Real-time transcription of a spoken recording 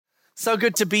So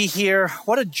good to be here.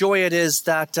 What a joy it is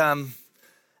that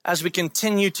as we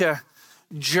continue to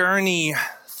journey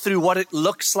through what it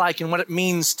looks like and what it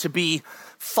means to be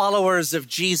followers of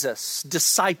Jesus,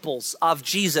 disciples of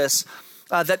Jesus,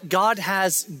 that God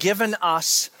has given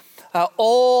us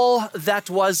all that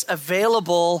was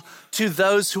available to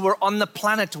those who were on the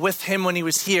planet with him when he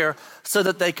was here so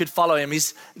that they could follow him.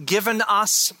 He's given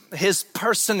us his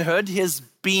personhood, his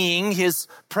being, his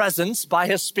presence by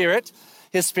his Spirit.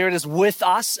 His Spirit is with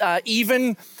us,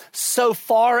 even so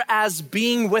far as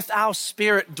being with our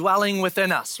spirit dwelling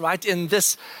within us, right? In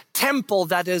this temple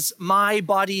that is my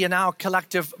body and our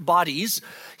collective bodies,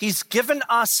 he's given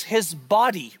us his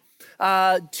body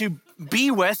to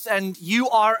be with, and you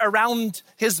are around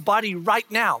his body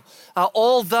right now.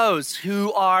 All those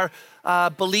who are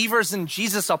believers in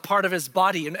Jesus are part of his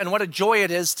body. And what a joy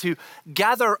it is to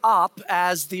gather up,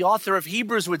 as the author of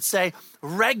Hebrews would say,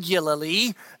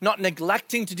 regularly, not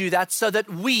neglecting to do that, so that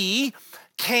we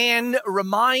can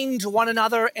remind one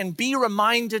another and be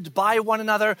reminded by one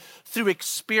another through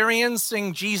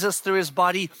experiencing Jesus through his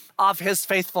body of his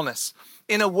faithfulness.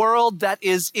 In a world that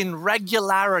is in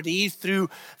regularity through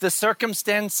the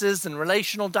circumstances and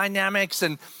relational dynamics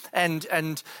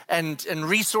and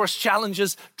resource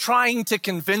challenges, trying to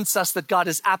convince us that God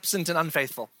is absent and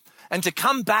unfaithful. And to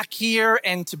come back here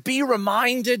and to be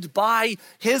reminded by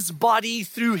his body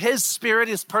through his Spirit,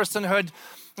 his personhood,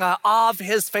 of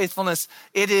his faithfulness,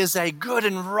 it is a good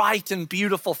and right and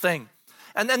beautiful thing.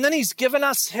 And then he's given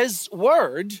us his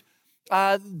word,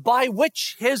 by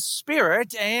which his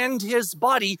Spirit and his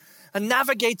body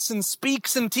navigates and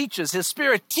speaks and teaches. His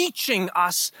Spirit teaching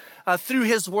us through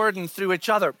his word and through each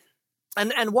other.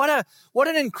 And what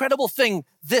an incredible thing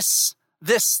this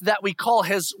that we call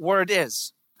his word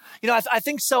is. You know, I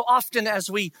think so often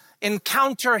as we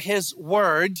encounter his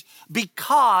word,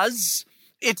 because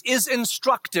it is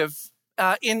instructive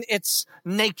in its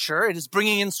nature, it is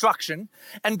bringing instruction.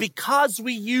 And because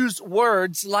we use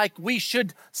words like we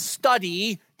should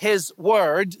study his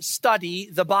word, study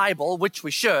the Bible, which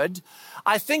we should,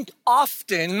 I think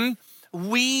often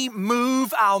we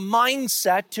move our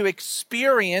mindset to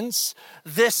experience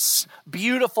this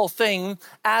beautiful thing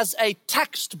as a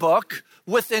textbook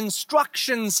with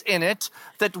instructions in it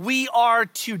that we are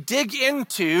to dig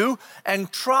into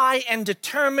and try and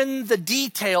determine the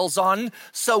details on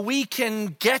so we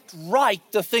can get right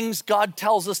the things God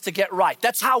tells us to get right.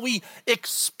 That's how we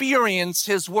experience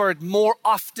his word more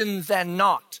often than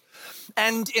not.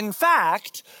 And in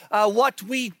fact, what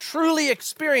we truly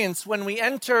experience when we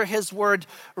enter his word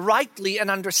rightly and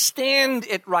understand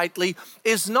it rightly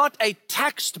is not a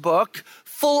textbook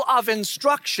full of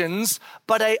instructions,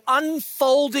 but an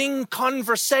unfolding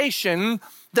conversation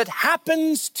that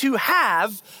happens to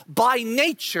have, by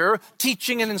nature,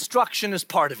 teaching and instruction as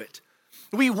part of it.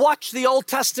 We watch the Old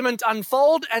Testament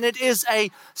unfold, and it is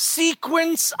a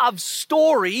sequence of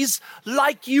stories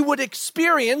like you would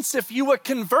experience if you were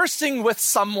conversing with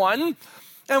someone.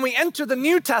 And we enter the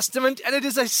New Testament, and it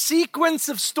is a sequence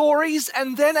of stories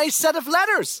and then a set of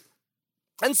letters.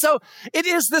 And so it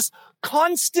is this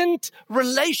constant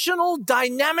relational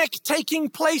dynamic taking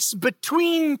place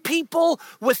between people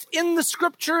within the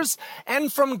scriptures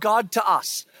and from God to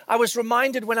us. I was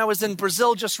reminded when I was in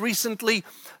Brazil just recently,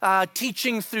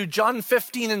 teaching through John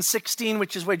 15 and 16,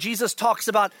 which is where Jesus talks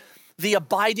about the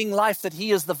abiding life, that he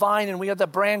is the vine and we are the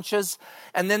branches,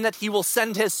 and then that he will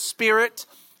send his Spirit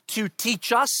to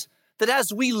teach us, that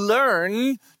as we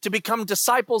learn to become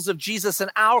disciples of Jesus in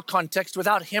our context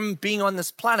without him being on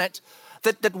this planet,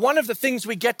 that one of the things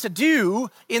we get to do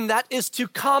in that is to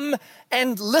come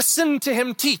and listen to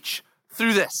him teach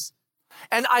through this.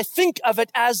 And I think of it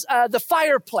as the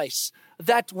fireplace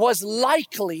that was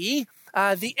likely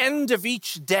the end of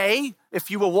each day if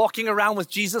you were walking around with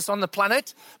Jesus on the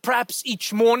planet, perhaps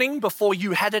each morning before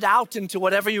you headed out into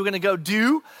whatever you were going to go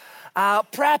do.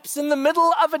 Perhaps in the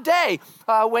middle of a day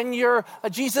when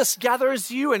Jesus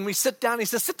gathers you and we sit down, he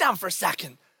says, sit down for a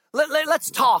second. Let's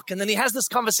talk. And then he has this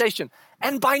conversation.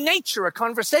 And by nature, a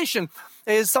conversation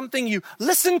is something you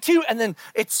listen to and then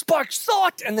it sparks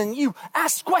thought and then you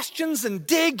ask questions and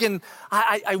dig. And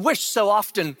I wish so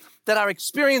often that our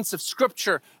experience of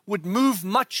Scripture would move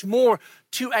much more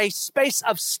to a space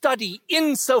of study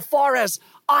insofar as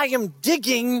I am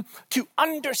digging to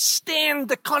understand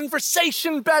the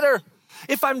conversation better.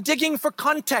 If I'm digging for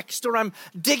context, or I'm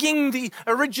digging the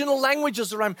original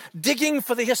languages, or I'm digging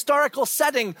for the historical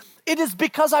setting, it is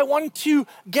because I want to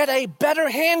get a better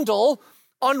handle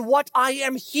on what I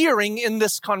am hearing in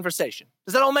this conversation.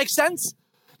 Does that all make sense?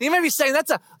 You may be saying,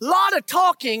 that's a lot of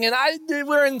talking, and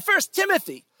we're in 1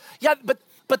 Timothy. Yeah,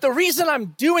 but But the reason I'm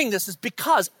doing this is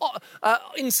because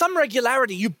in some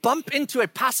regularity, you bump into a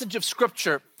passage of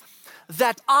scripture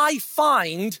that I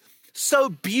find so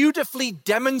beautifully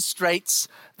demonstrates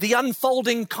the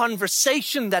unfolding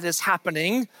conversation that is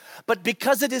happening. But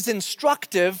because it is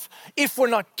instructive, if we're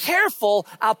not careful,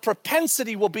 our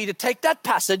propensity will be to take that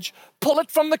passage, pull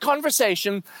it from the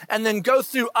conversation, and then go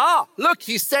through, look,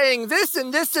 he's saying this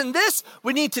and this and this.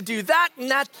 We need to do that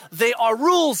and that. There are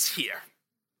rules here.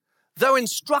 Though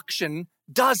instruction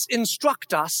does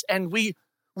instruct us, and we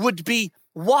would be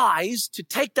wise to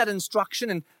take that instruction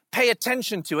and pay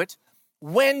attention to it,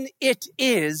 when it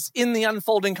is in the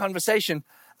unfolding conversation,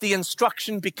 the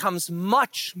instruction becomes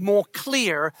much more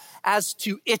clear as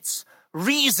to its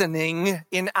reasoning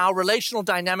in our relational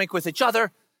dynamic with each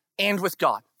other and with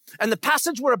God. And the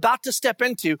passage we're about to step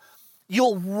into,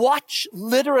 you'll watch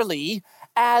literally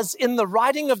as in the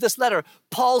writing of this letter,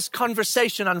 Paul's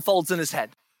conversation unfolds in his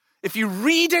head. If you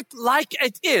read it like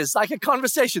it is, like a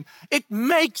conversation, it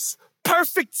makes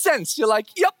perfect sense. You're like,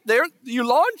 yep, there you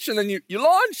launch, and then you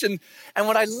launch. And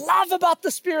what I love about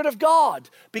the Spirit of God,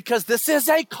 because this is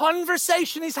a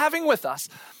conversation he's having with us,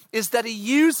 is that he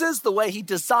uses the way he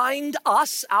designed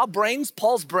us, our brains,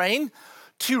 Paul's brain,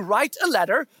 to write a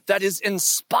letter that is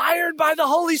inspired by the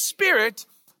Holy Spirit,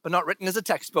 but not written as a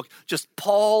textbook, just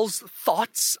Paul's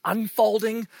thoughts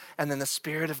unfolding, and then the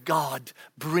Spirit of God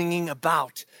bringing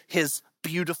about his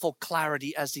beautiful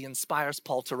clarity as he inspires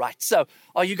Paul to write. So,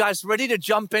 are you guys ready to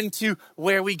jump into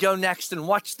where we go next and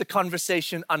watch the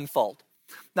conversation unfold?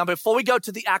 Now, before we go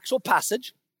to the actual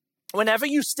passage, whenever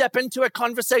you step into a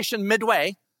conversation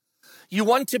midway, you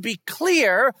want to be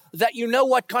clear that you know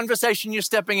what conversation you're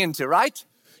stepping into, right?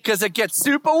 Because it gets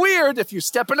super weird if you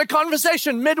step in a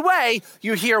conversation midway,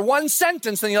 you hear one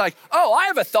sentence and you're like, oh, I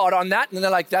have a thought on that. And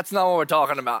they're like, that's not what we're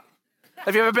talking about.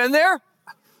 Have you ever been there?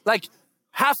 Like,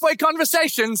 halfway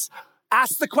conversations,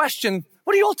 ask the question,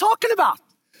 what are you all talking about?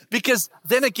 Because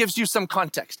then it gives you some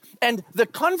context. And the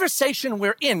conversation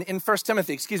we're in 1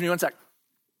 Timothy, excuse me one sec,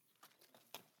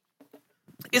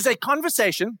 is a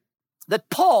conversation that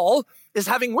Paul is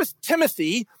having with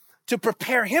Timothy to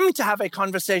prepare him to have a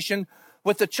conversation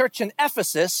with the church in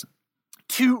Ephesus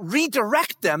to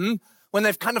redirect them when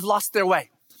they've kind of lost their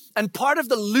way. And part of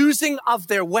the losing of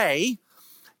their way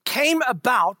came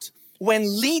about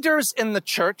when leaders in the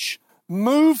church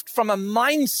moved from a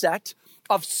mindset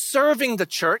of serving the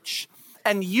church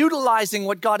and utilizing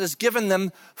what God has given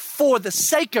them for the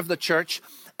sake of the church,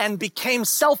 and became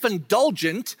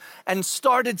self-indulgent and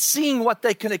started seeing what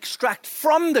they could extract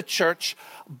from the church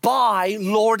by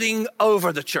lording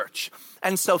over the church.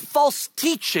 And so false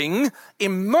teaching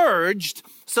emerged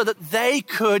so that they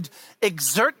could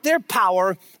exert their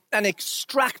power and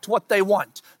extract what they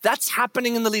want. That's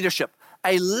happening in the leadership.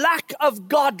 A lack of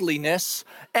godliness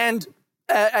and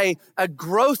a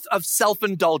growth of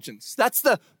self-indulgence. That's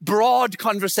the broad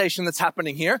conversation that's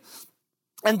happening here.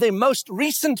 And the most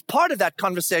recent part of that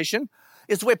conversation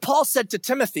is where Paul said to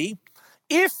Timothy,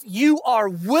 if you are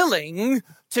willing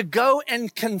to go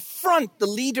and confront the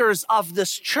leaders of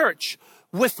this church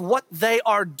with what they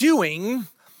are doing,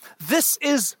 this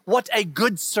is what a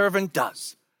good servant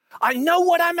does. I know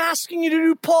what I'm asking you to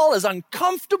do, Paul, is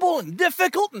uncomfortable and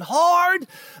difficult and hard.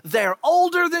 They're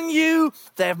older than you.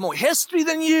 They have more history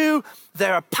than you.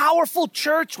 They're a powerful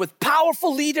church with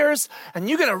powerful leaders, and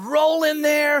you're going to roll in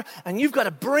there, and you've got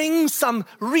to bring some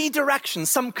redirection,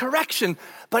 some correction.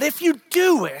 But if you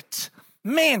do it,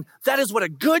 man, that is what a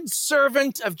good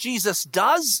servant of Jesus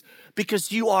does,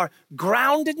 because you are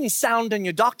grounded and sound in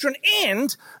your doctrine,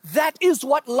 and that is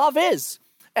what love is.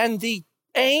 And the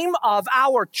aim of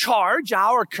our charge,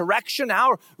 our correction,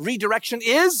 our redirection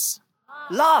is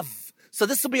love. So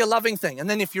this will be a loving thing. And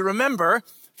then if you remember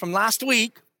from last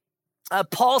week,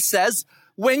 Paul says,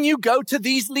 when you go to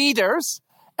these leaders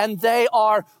and they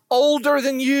are older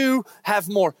than you, have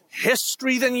more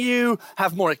history than you,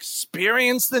 have more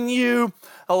experience than you,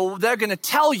 they're going to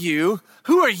tell you,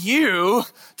 who are you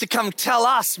to come tell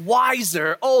us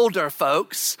wiser, older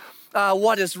folks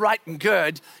what is right and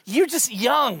good? You're just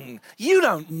young. You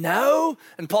don't know.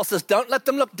 And Paul says, don't let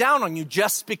them look down on you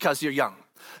just because you're young.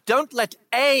 Don't let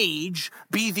age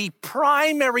be the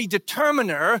primary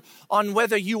determiner on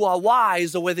whether you are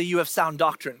wise or whether you have sound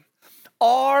doctrine.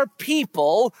 Are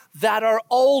people that are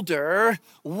older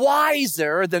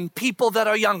wiser than people that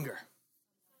are younger?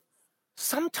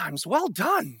 Sometimes. Well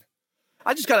done.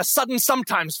 I just got a sudden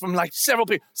sometimes from like several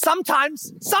people.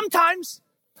 Sometimes.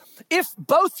 If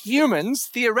both humans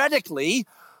theoretically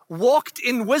walked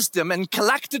in wisdom and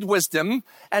collected wisdom,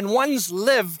 and one's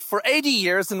lived for 80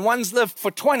 years and one's lived for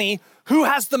 20, who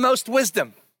has the most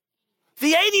wisdom?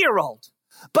 The 80-year-old.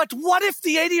 But what if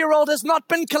the 80-year-old has not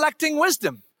been collecting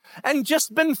wisdom and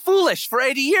just been foolish for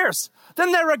 80 years?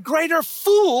 Then they're a greater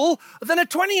fool than a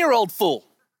 20-year-old fool.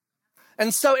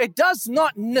 And so it does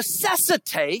not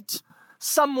necessitate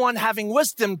someone having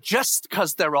wisdom just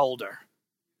because they're older.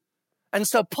 And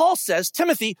so Paul says,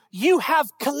 Timothy, you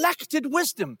have collected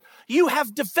wisdom. You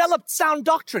have developed sound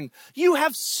doctrine. You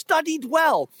have studied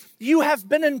well. You have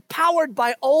been empowered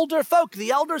by older folk.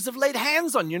 The elders have laid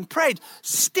hands on you and prayed.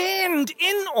 Stand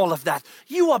in all of that.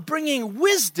 You are bringing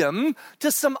wisdom to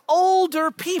some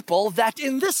older people that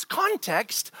in this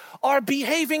context are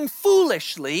behaving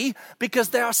foolishly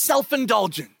because they are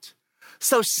self-indulgent.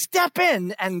 So step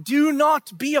in and do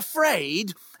not be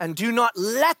afraid and do not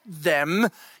let them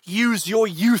use your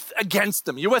youth against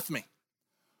them. You with me?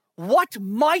 What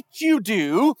might you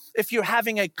do if you're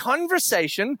having a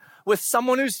conversation with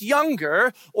someone who's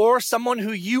younger or someone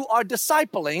who you are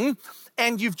discipling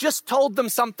and you've just told them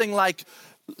something like,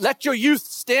 let your youth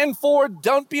stand forward,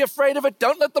 don't be afraid of it,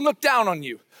 don't let them look down on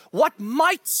you. What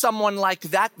might someone like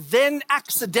that then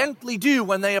accidentally do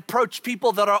when they approach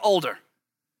people that are older?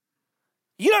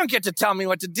 You don't get to tell me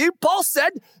what to do. Paul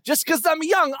said, just because I'm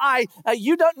young,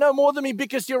 you don't know more than me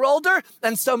because you're older.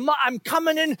 And so I'm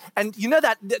coming in. And you know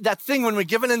that thing when we're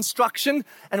given instruction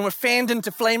and we're fanned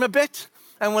into flame a bit?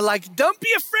 And we're like, don't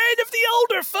be afraid of the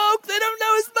older folk. They don't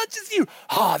know as much as you.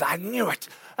 Oh, I knew it.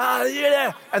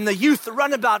 Yeah. And the youth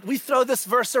run about. We throw this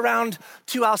verse around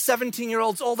to our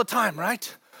 17-year-olds all the time,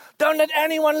 right? Don't let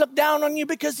anyone look down on you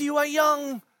because you are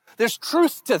young. There's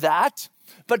truth to that.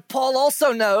 But Paul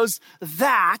also knows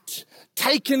that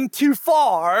taken too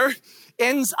far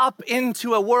ends up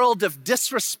into a world of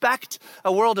disrespect,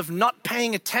 a world of not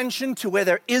paying attention to where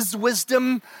there is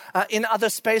wisdom in other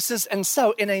spaces. And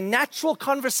so in a natural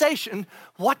conversation,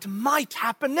 what might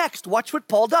happen next? Watch what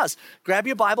Paul does. Grab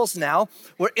your Bibles now.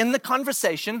 We're in the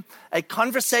conversation, a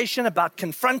conversation about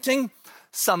confronting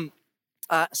some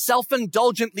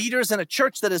self-indulgent leaders in a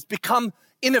church that has become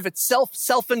in of itself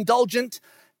self-indulgent.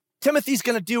 Timothy's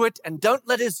going to do it, and don't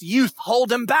let his youth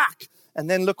hold him back.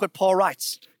 And then look what Paul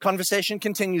writes. Conversation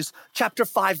continues. Chapter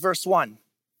 5, verse 1.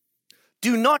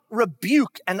 Do not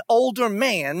rebuke an older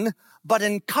man, but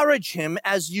encourage him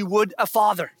as you would a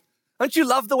father. Don't you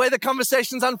love the way the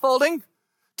conversation's unfolding?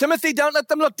 Timothy, don't let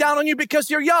them look down on you because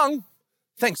you're young.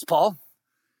 Thanks, Paul.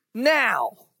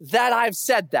 Now that I've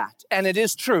said that, and it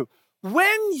is true,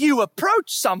 when you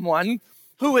approach someone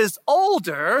who is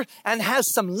older and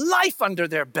has some life under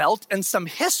their belt and some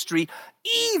history,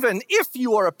 even if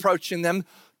you are approaching them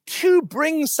to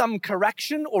bring some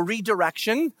correction or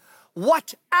redirection,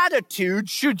 what attitude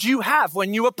should you have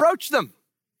when you approach them?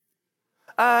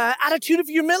 Attitude of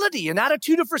humility, an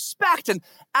attitude of respect, an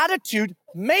attitude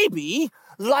maybe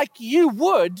like you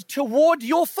would toward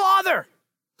your father.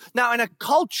 Now, in a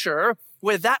culture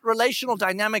where that relational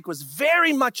dynamic was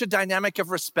very much a dynamic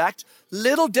of respect,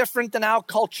 little different than our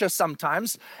culture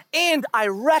sometimes. And I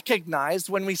recognize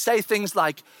when we say things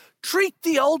like, treat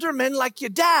the older men like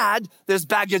your dad, there's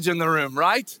baggage in the room,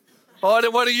 right?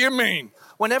 What do you mean?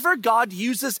 Whenever God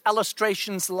uses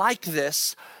illustrations like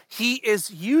this, he is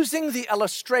using the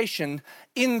illustration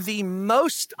in the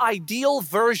most ideal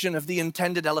version of the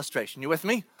intended illustration. You with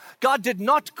me? God did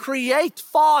not create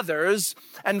fathers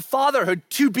and fatherhood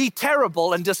to be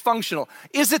terrible and dysfunctional.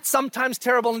 Is it sometimes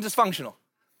terrible and dysfunctional?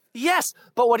 Yes,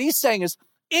 but what he's saying is,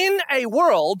 in a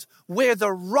world where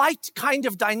the right kind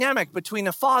of dynamic between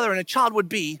a father and a child would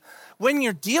be, when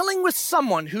you're dealing with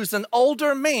someone who's an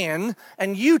older man,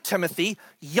 and you, Timothy,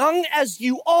 young as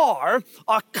you are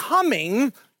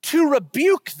coming to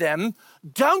rebuke them,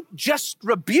 don't just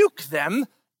rebuke them,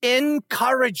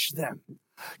 encourage them.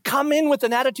 Come in with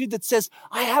an attitude that says,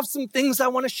 I have some things I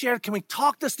want to share. Can we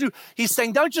talk this through? He's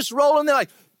saying, don't just roll in there like,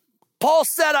 Paul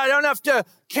said, I don't have to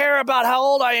care about how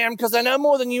old I am because I know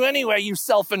more than you anyway, you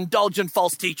self-indulgent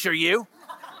false teacher, you.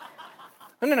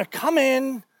 I'm going to come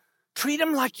in, treat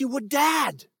him like you would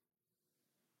dad.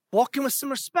 Walk in with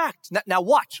some respect. Now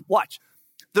watch.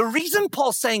 The reason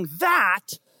Paul's saying that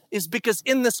is because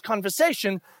in this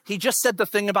conversation, he just said the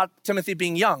thing about Timothy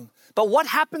being young. But what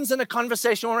happens in a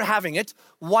conversation when we're having it?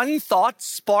 One thought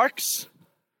sparks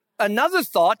another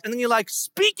thought, and then you're like,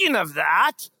 speaking of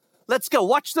that, let's go.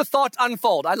 Watch the thought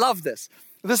unfold. I love this.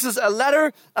 This is a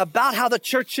letter about how the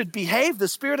church should behave. The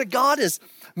Spirit of God is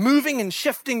moving and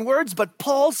shifting words, but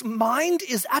Paul's mind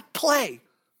is at play.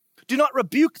 Do not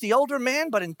rebuke the older man,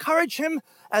 but encourage him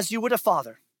as you would a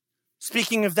father.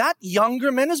 Speaking of that,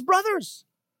 younger men as brothers,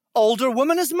 older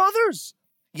women as mothers,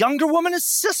 younger women as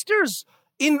sisters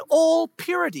in all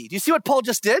purity. Do you see what Paul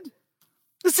just did?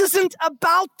 This isn't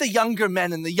about the younger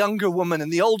men and the younger woman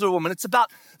and the older woman. It's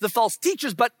about the false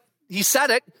teachers, but he said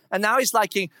it, and now he's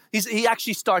like, he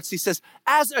actually starts, he says,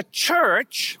 as a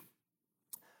church,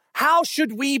 how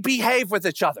should we behave with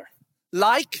each other?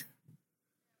 Like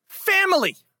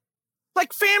family.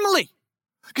 Like family.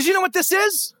 Because you know what this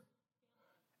is?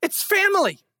 It's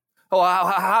family. Oh,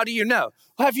 how do you know?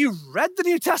 Have you read the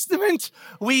New Testament?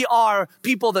 We are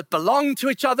people that belong to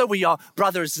each other. We are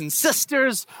brothers and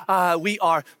sisters. We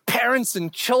are parents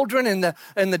and children in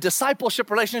the discipleship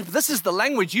relationship. This is the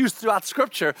language used throughout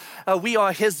Scripture. We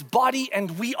are his body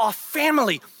and we are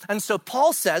family. And so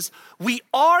Paul says, we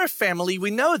are family.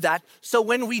 We know that. So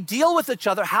when we deal with each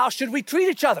other, how should we treat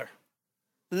each other?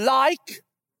 Like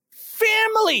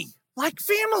family. Like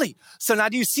family. So now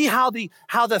do you see how the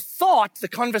thought, the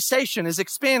conversation is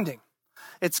expanding?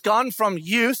 It's gone from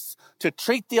youth to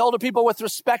treat the older people with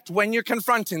respect when you're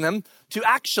confronting them to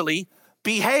actually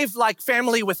behave like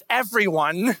family with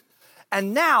everyone.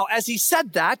 And now, as he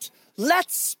said that,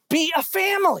 let's be a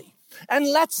family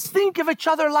and let's think of each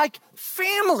other like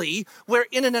family, where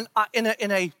in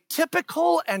a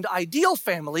typical and ideal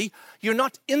family, you're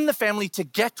not in the family to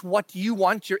get what you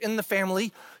want. You're in the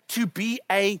family to be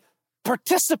a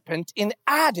participant in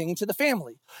adding to the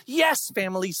family. Yes,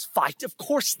 families fight. Of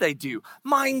course they do.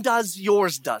 Mine does,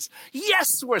 yours does.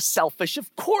 Yes, we're selfish.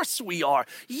 Of course we are.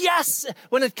 Yes,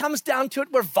 when it comes down to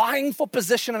it, we're vying for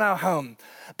position in our home.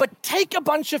 But take a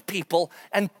bunch of people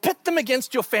and pit them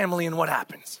against your family, and what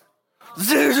happens?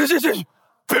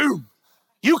 Boom.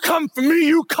 You come for me,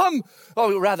 you come.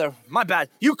 Oh, rather, my bad.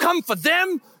 You come for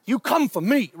them, you come for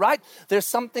me, right? There's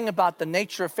something about the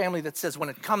nature of family that says when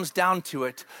it comes down to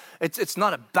it, it's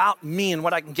not about me and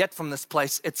what I can get from this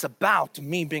place. It's about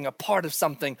me being a part of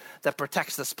something that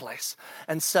protects this place.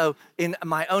 And so in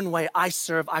my own way, I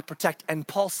serve, I protect. And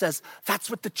Paul says that's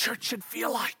what the church should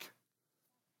feel like.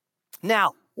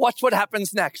 Now, watch what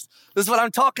happens next. This is what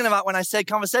I'm talking about when I say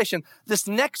conversation. This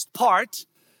next part,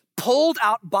 pulled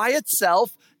out by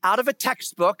itself out of a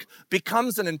textbook,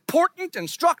 becomes an important,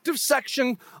 instructive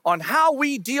section on how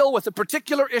we deal with a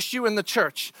particular issue in the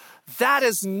church. That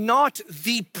is not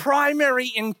the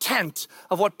primary intent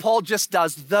of what Paul just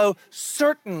does, though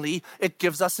certainly it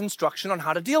gives us instruction on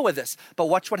how to deal with this. But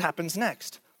watch what happens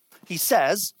next. He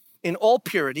says, in all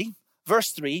purity,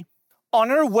 verse 3,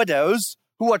 honor widows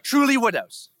who are truly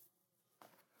widows.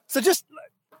 So just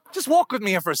walk with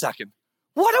me here for a second.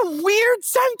 What a weird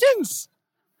sentence,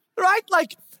 right?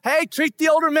 Like, hey, treat the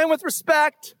older men with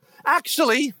respect.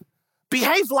 Actually,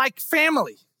 behave like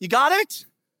family. You got it?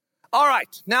 All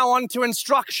right, now on to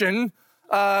instruction.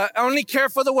 Only care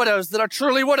for the widows that are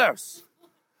truly widows.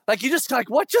 Like, you just like,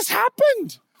 what just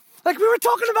happened? Like, we were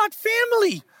talking about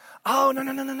family. Oh,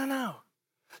 no.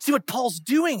 See, what Paul's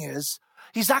doing is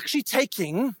he's actually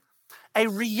taking a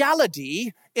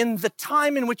reality in the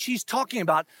time in which he's talking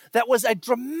about that was a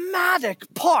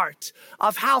dramatic part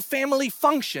of how family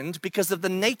functioned because of the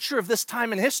nature of this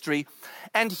time in history.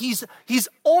 And he's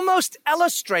almost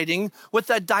illustrating with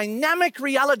a dynamic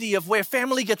reality of where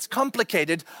family gets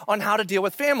complicated on how to deal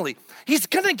with family. He's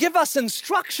going to give us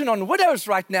instruction on widows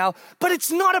right now, but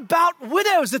it's not about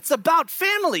widows. It's about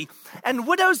family. And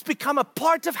widows become a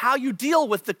part of how you deal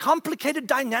with the complicated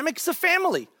dynamics of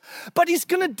family. But he's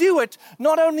going to do it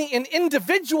not only in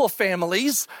individual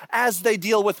families as they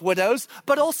deal with widows,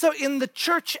 but also in the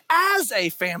church as a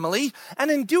family.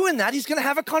 And in doing that, he's going to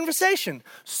have a conversation.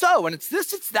 So, and it's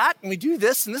this, it's that, and we do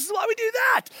this, and this is why we do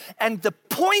that. And the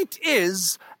point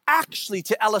is actually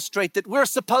to illustrate that we're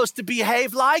supposed to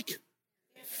behave like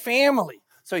family.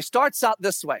 So he starts out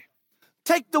this way.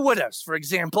 Take the widows, for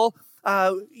example.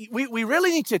 We really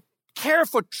need to care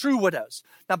for true widows.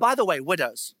 Now, by the way,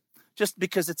 widows, just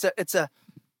because it's a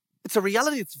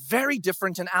reality that's very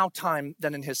different in our time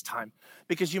than in his time.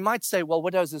 Because you might say, well,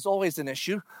 widows is always an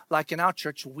issue. Like in our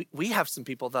church, we have some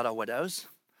people that are widows.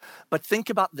 But think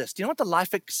about this. Do you know what the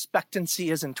life expectancy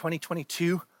is in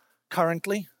 2022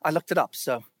 currently? I looked it up.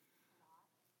 So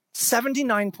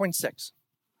 79.6.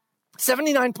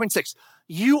 79.6.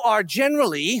 You are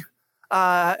generally,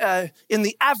 in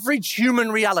the average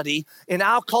human reality, in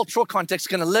our cultural context,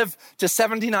 going to live to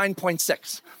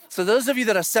 79.6. So those of you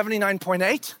that are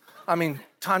 79.8, I mean,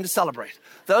 time to celebrate.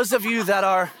 Those of you that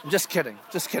are, just kidding.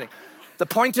 The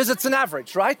point is it's an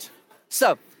average, right?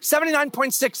 So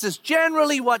 79.6 is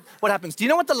generally what happens. Do you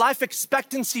know what the life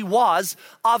expectancy was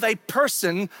of a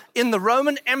person in the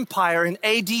Roman Empire in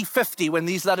AD 50 when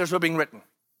these letters were being written?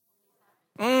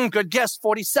 Good guess,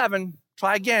 47.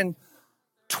 Try again.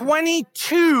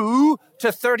 22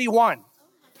 to 31.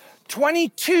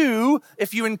 22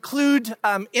 if you include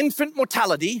infant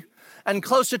mortality, and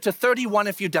closer to 31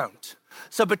 if you don't.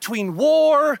 So between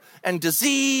war and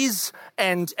disease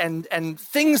and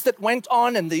things that went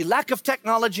on and the lack of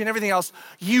technology and everything else,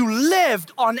 you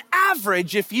lived on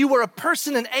average, if you were a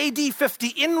person in AD 50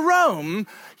 in Rome,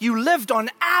 you lived on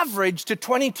average to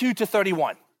 22 to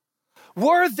 31.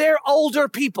 Were there older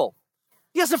people?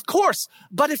 Yes, of course.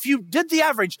 But if you did the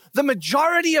average, the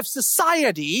majority of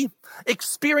society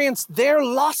experienced their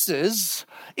losses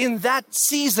in that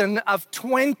season of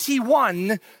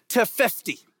 21 to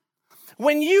 50.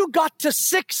 When you got to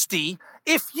 60,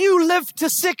 if you lived to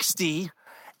 60,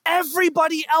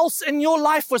 everybody else in your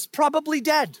life was probably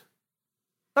dead.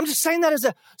 I'm just saying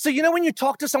that so when you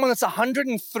talk to someone that's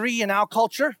 103 in our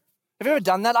culture, have you ever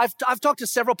done that? I've talked to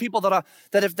several people that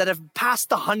have passed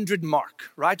the 100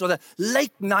 mark, right? Or the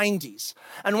late 90s.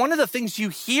 And one of the things you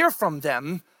hear from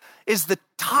them is the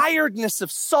tiredness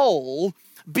of soul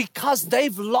because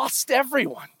they've lost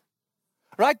everyone.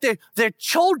 Right? Their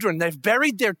children, they've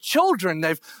buried their children,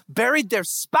 they've buried their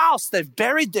spouse, they've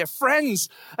buried their friends,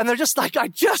 and they're just like, I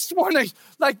just want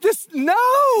to,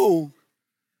 no.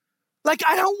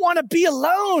 I don't want to be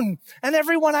alone. And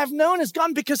everyone I've known is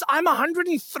gone because I'm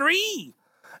 103.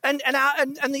 And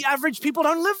the average people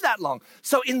don't live that long.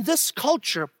 So in this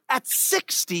culture, at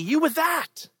 60, you were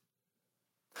that.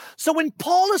 So when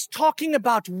Paul is talking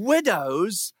about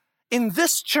widows in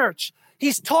this church,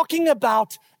 he's talking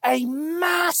about a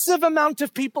massive amount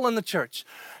of people in the church.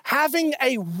 Having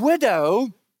a widow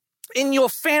in your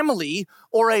family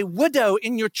or a widow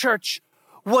in your church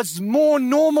was more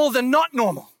normal than not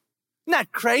normal. Isn't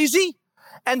that crazy?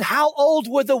 And how old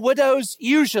were the widows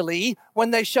usually when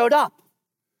they showed up?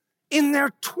 In their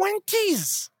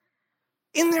 20s.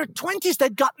 In their 20s,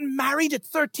 they'd gotten married at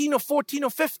 13 or 14 or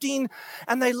 15,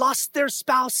 and they lost their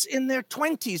spouse in their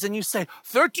 20s. And you say,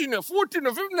 13 or 14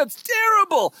 or 15, that's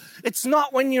terrible. It's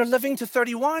not when you're living to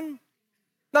 31.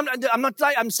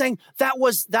 I'm saying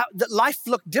that life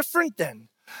looked different then.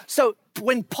 So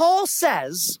when Paul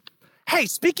says, hey,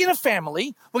 speaking of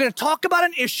family, we're going to talk about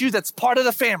an issue that's part of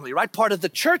the family, right? Part of the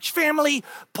church family,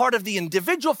 part of the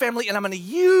individual family. And I'm going to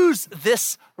use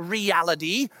this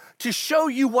reality to show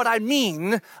you what I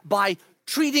mean by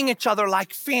treating each other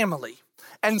like family.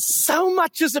 And so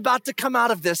much is about to come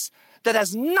out of this that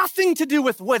has nothing to do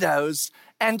with widows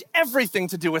and everything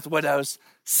to do with widows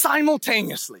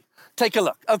simultaneously. Take a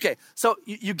look. Okay, so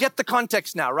you get the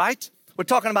context now, right? We're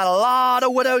talking about a lot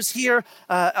of widows here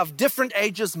of different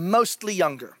ages, mostly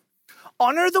younger.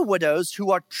 Honor the widows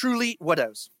who are truly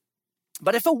widows.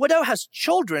 But if a widow has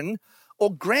children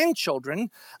or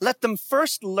grandchildren, let them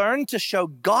first learn to show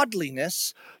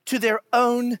godliness to their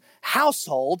own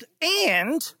household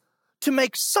and to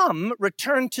make some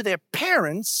return to their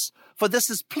parents, for this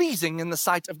is pleasing in the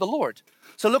sight of the Lord.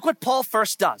 So look what Paul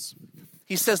first does.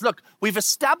 He says, look, we've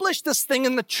established this thing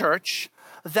in the church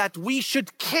that we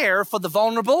should care for the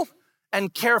vulnerable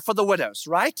and care for the widows,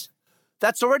 right?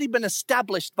 That's already been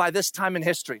established by this time in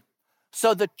history.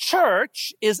 So the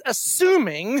church is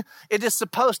assuming it is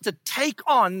supposed to take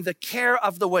on the care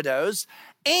of the widows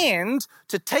and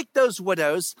to take those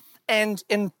widows and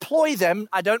employ them.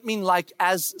 I don't mean like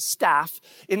as staff.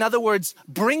 In other words,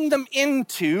 bring them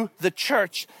into the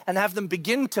church and have them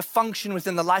begin to function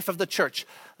within the life of the church.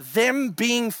 Them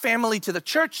being family to the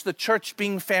church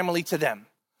being family to them.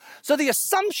 So the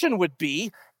assumption would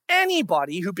be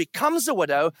anybody who becomes a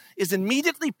widow is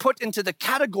immediately put into the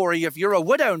category of you're a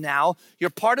widow now,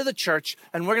 you're part of the church,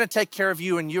 and we're going to take care of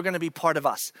you and you're going to be part of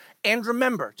us. And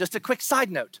remember, just a quick side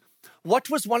note, what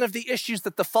was one of the issues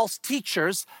that the false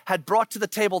teachers had brought to the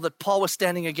table that Paul was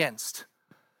standing against?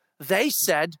 They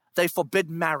said they forbid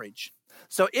marriage.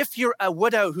 So if you're a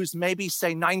widow who's maybe,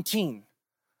 say, 19,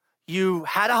 you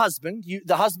had a husband,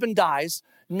 the husband dies,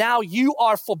 now you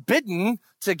are forbidden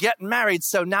to get married.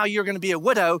 So now you're going to be a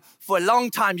widow for a long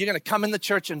time. You're going to come in the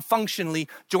church and functionally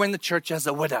join the church as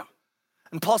a widow.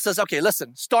 And Paul says, okay,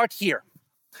 listen, start here.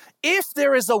 If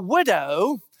there is a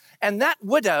widow and that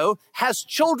widow has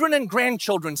children and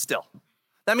grandchildren still,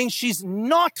 that means she's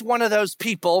not one of those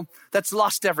people that's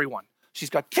lost everyone. She's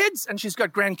got kids and she's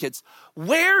got grandkids.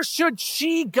 Where should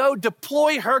she go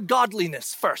deploy her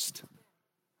godliness first?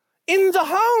 In the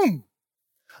home.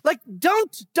 Like,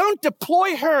 don't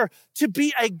deploy her to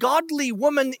be a godly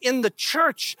woman in the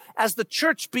church as the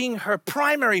church being her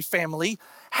primary family.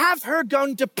 Have her go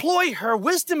and deploy her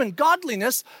wisdom and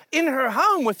godliness in her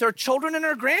home with her children and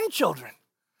her grandchildren.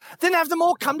 Then have them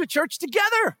all come to church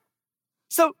together.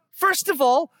 So first of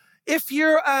all, if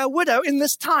you're a widow in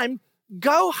this time,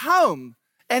 go home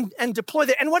and deploy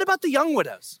there. And what about the young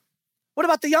widows? What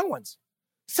about the young ones?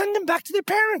 Send them back to their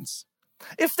parents.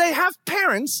 If they have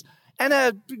parents and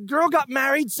a girl got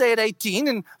married, say at 18,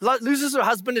 and loses her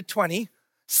husband at 20,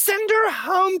 send her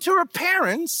home to her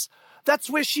parents. That's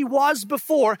where she was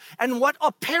before. And what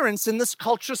are parents in this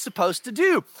culture supposed to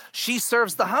do? She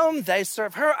serves the home, they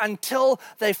serve her until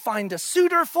they find a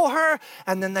suitor for her.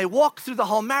 And then they walk through the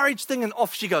whole marriage thing and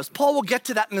off she goes. Paul will get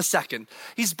to that in a second.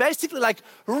 He's basically like,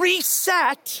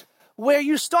 reset where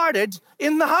you started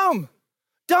in the home.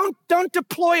 Don't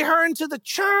deploy her into the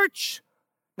church.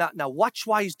 Now watch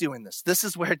why he's doing this. This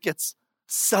is where it gets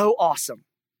so awesome.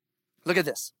 Look at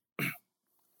this.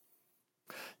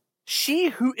 She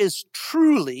who is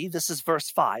truly, this is verse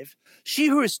 5, she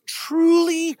who is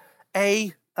truly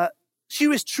a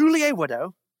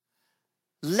widow,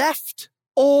 left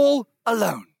all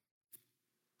alone.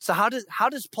 So how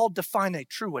does Paul define a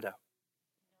true widow?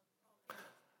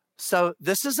 So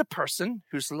this is a person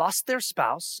who's lost their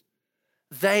spouse.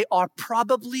 They are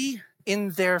probably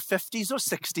in their 50s or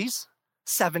 60s,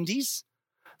 70s.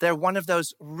 They're one of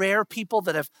those rare people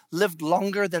that have lived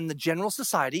longer than the general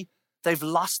society. They've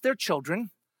lost their children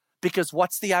because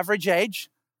what's the average age?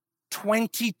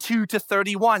 22 to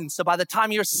 31. So by the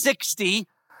time you're 60,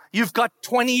 you've got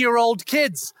 20-year-old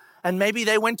kids, and maybe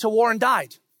they went to war and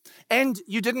died. And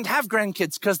you didn't have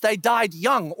grandkids because they died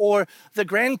young, or the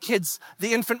grandkids,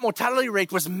 the infant mortality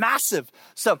rate was massive.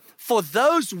 So for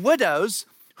those widows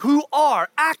who are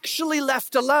actually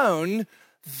left alone,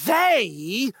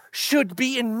 they should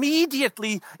be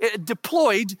immediately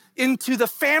deployed into the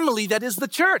family that is the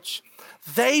church.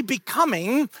 They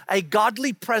becoming a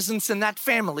godly presence in that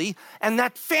family, and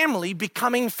that family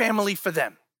becoming family for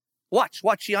them. Watch,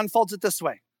 he unfolds it this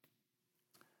way.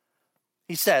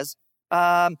 He says,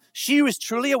 she who is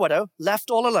truly a widow,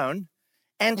 left all alone,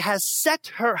 and has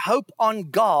set her hope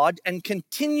on God and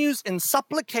continues in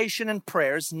supplication and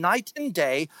prayers night and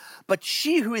day, but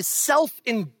she who is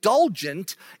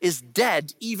self-indulgent is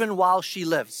dead even while she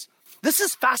lives. This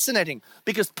is fascinating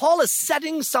because Paul is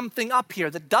setting something up here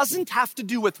that doesn't have to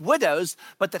do with widows,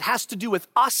 but that has to do with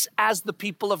us as the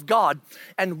people of God.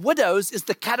 And widows is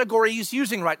the category he's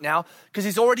using right now because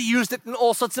he's already used it in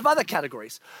all sorts of other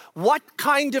categories. What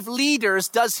kind of leaders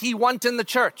does he want in the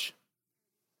church?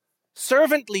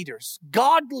 Servant leaders,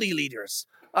 godly leaders,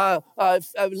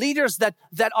 leaders that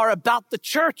are about the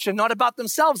church and not about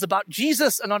themselves, about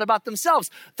Jesus and not about themselves.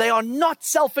 They are not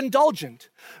self-indulgent.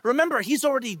 Remember, he's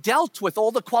already dealt with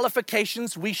all the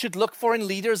qualifications we should look for in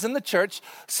leaders in the church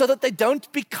so that they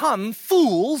don't become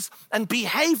fools and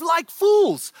behave like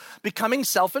fools, becoming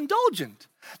self-indulgent.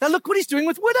 Now look what he's doing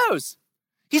with widows.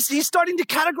 He's starting to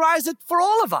categorize it for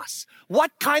all of us.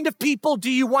 What kind of people do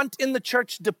you want in the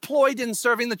church deployed in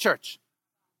serving the church?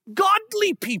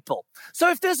 Godly people. So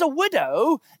if there's a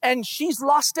widow and she's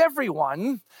lost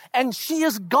everyone and she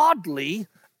is godly,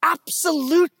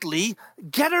 absolutely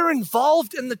get her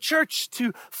involved in the church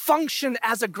to function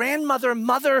as a grandmother,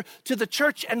 mother to the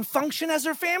church and function as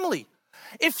her family.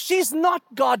 If she's not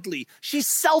godly, she's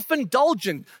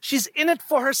self-indulgent, she's in it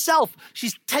for herself,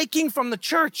 she's taking from the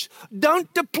church,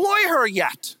 don't deploy her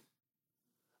yet.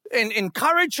 And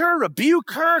encourage her,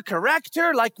 rebuke her, correct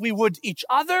her like we would each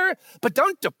other, but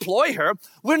don't deploy her.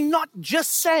 We're not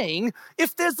just saying,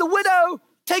 if there's a widow,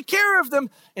 take care of them.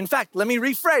 In fact, let me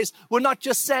rephrase. We're not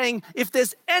just saying, if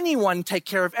there's anyone, take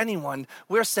care of anyone.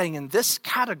 We're saying in this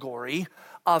category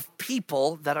of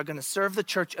people that are going to serve the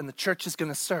church and the church is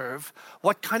going to serve,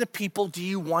 what kind of people do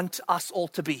you want us all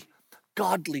to be?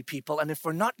 Godly people. And if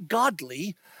we're not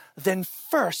godly, then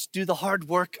first do the hard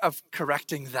work of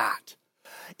correcting that.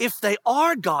 If they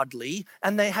are godly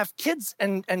and they have kids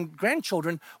and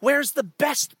grandchildren, where's the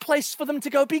best place for them to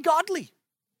go be godly?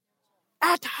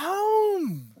 At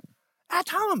home. At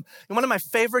home. And one of my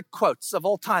favorite quotes of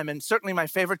all time, and certainly my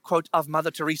favorite quote of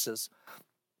Mother Teresa's,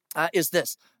 is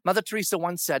this. Mother Teresa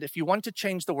once said, if you want to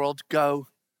change the world, go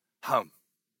home.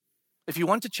 If you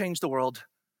want to change the world,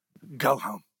 go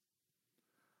home.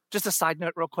 Just a side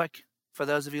note real quick for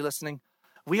those of you listening.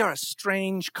 We are a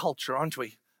strange culture, aren't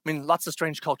we? I mean, lots of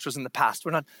strange cultures in the past.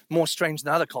 We're not more strange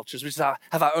than other cultures. We just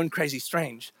have our own crazy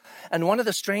strange. And one of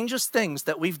the strangest things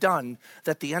that we've done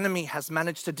that the enemy has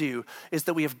managed to do is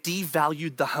that we have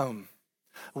devalued the home.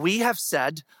 We have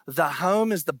said the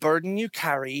home is the burden you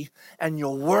carry, and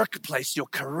your workplace, your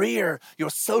career, your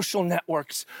social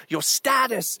networks, your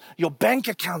status, your bank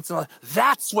accounts,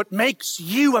 that's what makes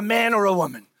you a man or a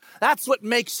woman. That's what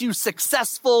makes you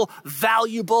successful,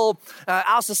 valuable.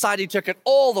 Our society took it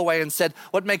all the way and said,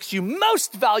 what makes you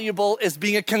most valuable is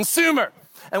being a consumer.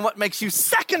 And what makes you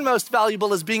second most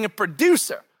valuable is being a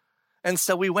producer. And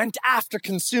so we went after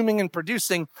consuming and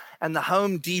producing, and the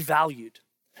home devalued.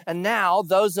 And now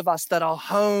those of us that are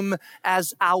home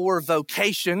as our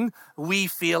vocation, we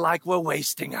feel like we're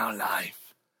wasting our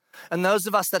life. And those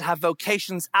of us that have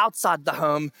vocations outside the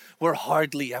home, we're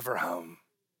hardly ever home.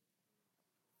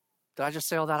 Did I just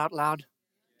say all that out loud?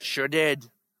 Sure did.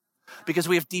 Because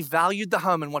we have devalued the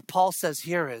home. And what Paul says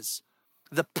here is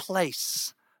the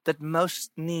place that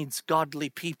most needs godly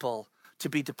people to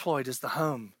be deployed is the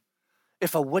home.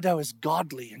 If a widow is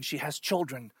godly and she has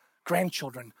children,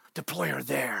 grandchildren, deploy her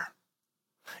there.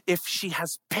 If she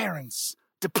has parents,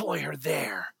 deploy her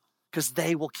there, because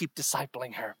they will keep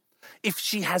discipling her. If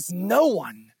she has no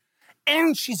one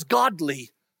and she's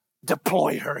godly,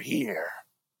 deploy her here.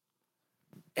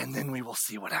 And then we will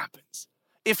see what happens.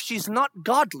 If she's not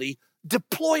godly,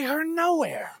 deploy her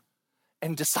nowhere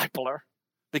and disciple her,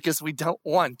 because we don't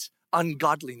want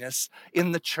ungodliness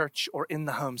in the church or in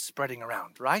the home spreading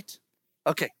around, right?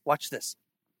 Okay, watch this.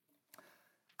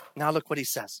 Now look what he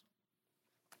says.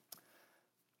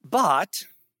 But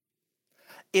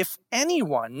if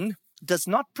anyone does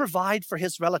not provide for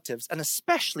his relatives, and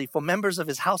especially for members of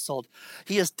his household,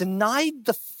 he has denied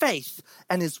the faith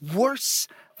and is worse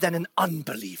than an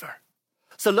unbeliever.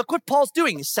 So look what Paul's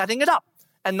doing. He's setting it up.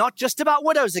 And not just about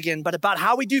widows again, but about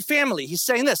how we do family. He's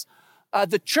saying this,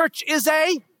 the church is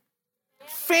a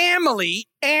family,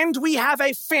 and we have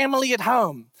a family at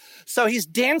home. So he's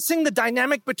dancing the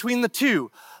dynamic between the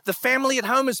two. The family at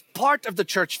home is part of the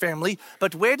church family,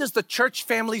 but where does the church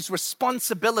family's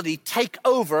responsibility take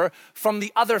over from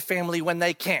the other family when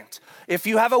they can't? If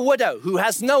you have a widow who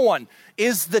has no one,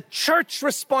 is the church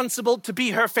responsible to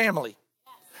be her family?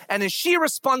 And is she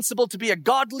responsible to be a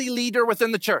godly leader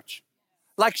within the church?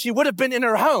 Like she would have been in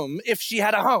her home if she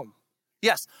had a home.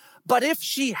 Yes. But if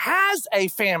she has a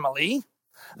family,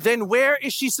 then where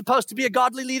is she supposed to be a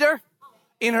godly leader?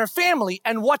 In her family.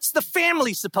 And what's the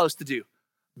family supposed to do?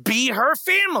 Be her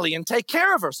family and take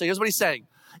care of her. So here's what he's saying.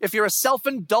 If you're a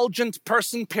self-indulgent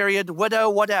person, period, widow,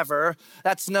 whatever,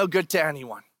 that's no good to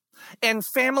anyone. And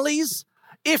families,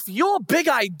 if your big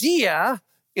idea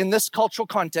in this cultural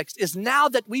context is now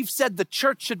that we've said the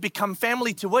church should become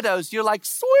family to widows, you're like,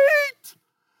 sweet.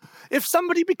 If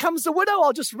somebody becomes a widow,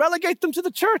 I'll just relegate them to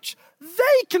the church.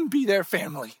 They can be their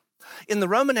family. In the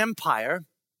Roman Empire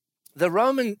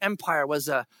was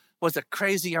a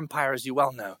crazy empire, as you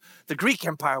well know. The Greek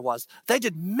Empire was. They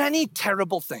did many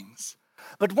terrible things.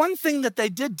 But one thing that they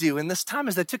did do in this time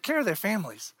is they took care of their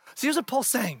families. So here's what Paul's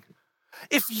saying.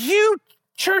 If you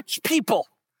church people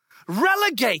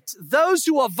relegate those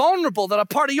who are vulnerable that are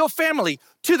part of your family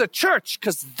to the church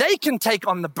because they can take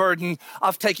on the burden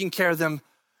of taking care of them,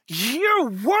 you're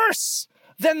worse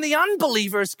than the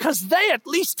unbelievers because they at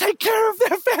least take care of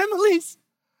their families.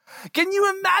 Can you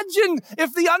imagine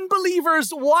if the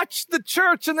unbelievers watch the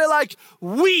church and they're like,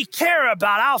 we care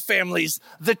about our families.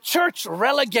 The church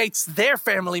relegates their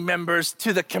family members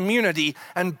to the community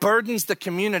and burdens the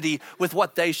community with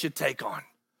what they should take on.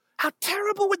 How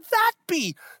terrible would that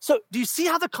be? So do you see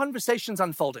how the conversation's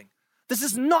unfolding? This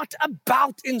is not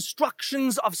about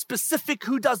instructions of specific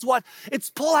who does what. It's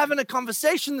Paul having a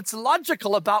conversation that's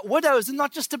logical about widows, and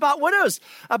not just about widows,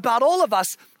 about all of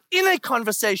us in a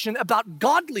conversation about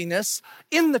godliness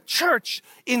in the church,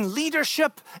 in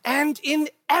leadership, and in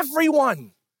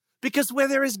everyone. Because where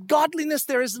there is godliness,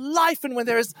 there is life, and when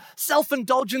there is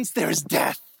self-indulgence, there is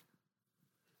death.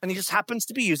 And he just happens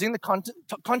to be using the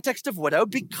context of widow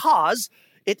because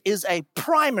it is a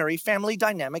primary family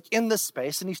dynamic in this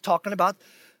space, and he's talking about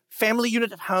family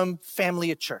unit at home, family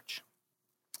at church.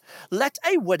 Let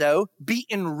a widow be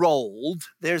enrolled.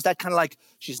 There's that kind of like,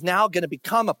 she's now going to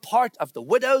become a part of the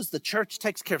widows the church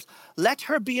takes care of. Let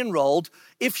her be enrolled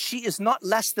if she is not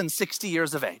less than 60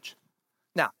 years of age.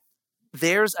 Now,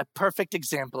 there's a perfect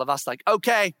example of us like,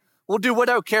 okay, we'll do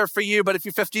widow care for you, but if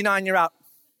you're 59, you're out.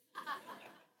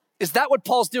 Is that what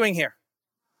Paul's doing here?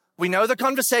 We know the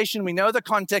conversation. We know the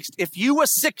context. If you were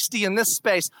 60 in this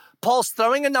space, Paul's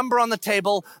throwing a number on the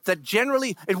table that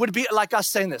generally, it would be like us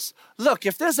saying this. Look,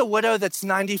 if there's a widow that's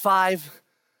 95,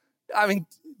 I mean,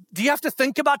 do you have to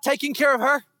think about taking care of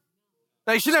her?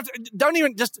 No, you shouldn't have to, don't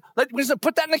even just, we just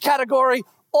put that in a category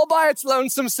all by its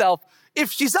lonesome self.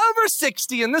 If she's over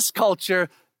 60 in this culture,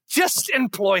 just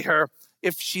employ her.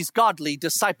 If she's godly,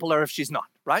 disciple her if she's not,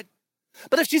 right?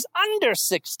 But if she's under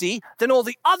 60, then all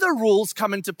the other rules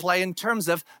come into play in terms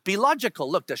of be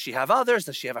logical. Look, does she have others?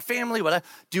 Does she have a family? Whatever.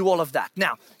 Do all of that.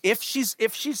 Now, if she's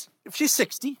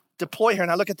 60, deploy her.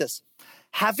 Now look at this.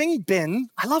 Having been,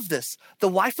 I love this, the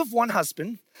wife of one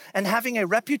husband and having a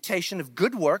reputation of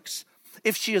good works,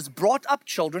 if she has brought up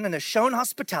children and has shown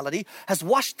hospitality, has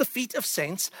washed the feet of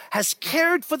saints, has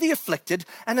cared for the afflicted,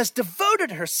 and has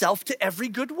devoted herself to every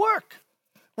good work.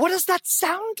 What does that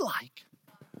sound like?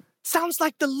 Sounds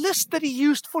like the list that he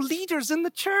used for leaders in the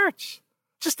church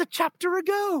just a chapter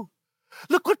ago.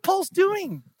 Look what Paul's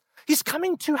doing. He's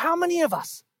coming to how many of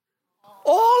us?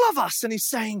 All of us. And he's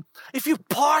saying, if you're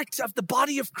part of the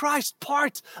body of Christ,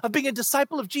 part of being a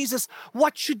disciple of Jesus,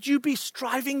 what should you be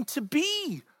striving to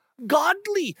be?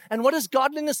 Godly. And what does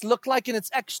godliness look like in its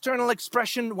external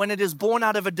expression when it is born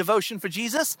out of a devotion for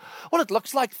Jesus? Well, it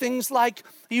looks like things like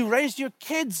you raise your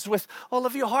kids with all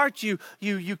of your heart. You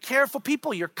care for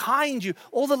people. You're kind.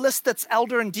 All the list that's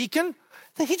elder and deacon.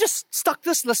 He just stuck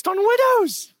this list on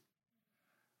widows.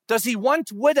 Does he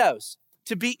want widows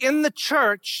to be in the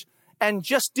church and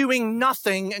just doing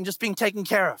nothing and just being taken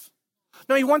care of?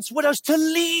 No, he wants widows to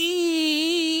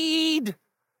lead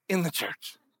in the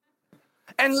church.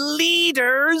 And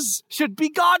leaders should be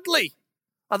godly.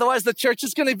 Otherwise, the church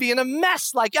is going to be in a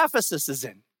mess like Ephesus is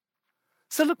in.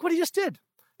 So look what he just did.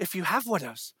 If you have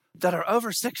widows that are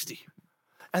over 60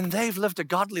 and they've lived a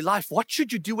godly life, what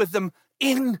should you do with them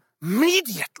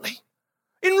immediately?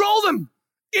 Enroll them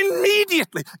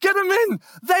immediately. Get them in.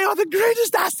 They are the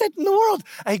greatest asset in the world.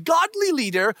 A godly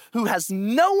leader who has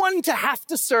no one to have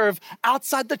to serve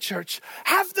outside the church.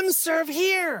 Have them serve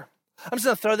here. I'm just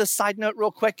going to throw this side note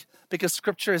real quick because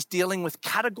scripture is dealing with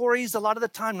categories a lot of the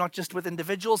time, not just with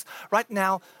individuals. Right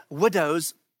now,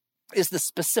 widows is the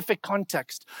specific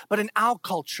context. But in our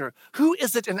culture, who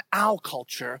is it in our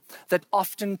culture that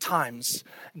oftentimes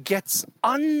gets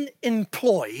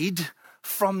unemployed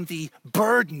from the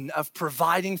burden of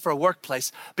providing for a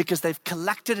workplace because they've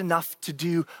collected enough to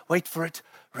do, wait for it,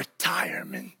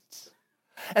 retirement.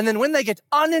 And then when they get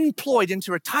unemployed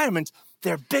into retirement,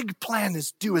 their big plan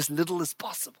is do as little as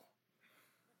possible.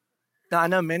 Now, I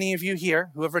know many of you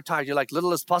here who have retired, you're like,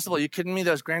 little as possible? Are you kidding me?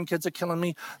 Those grandkids are killing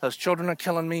me. Those children are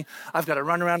killing me. I've got to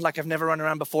run around like I've never run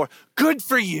around before. Good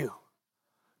for you.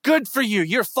 Good for you.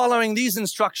 You're following these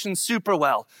instructions super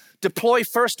well. Deploy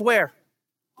first where?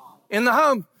 In the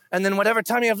home. And then whatever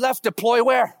time you have left, deploy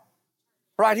where?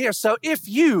 Right here. So if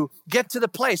you get to the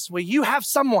place where you have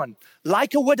someone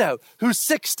like a widow who's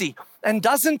 60 and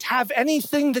doesn't have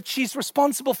anything that she's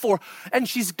responsible for and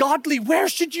she's godly, where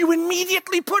should you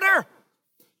immediately put her?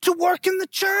 To work in the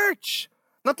church.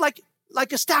 Not like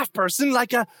a staff person,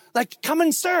 like come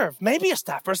and serve. Maybe a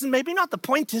staff person, maybe not. The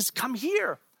point is come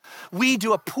here. We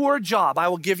do a poor job, I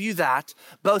will give you that,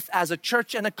 both as a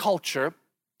church and a culture,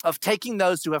 of taking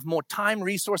those who have more time,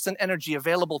 resource, and energy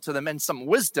available to them and some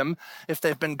wisdom, if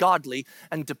they've been godly,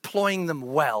 and deploying them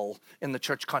well in the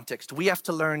church context. We have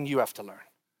to learn, you have to learn.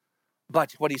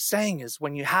 But what he's saying is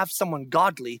when you have someone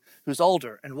godly who's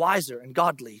older and wiser and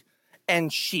godly,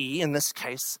 and she, in this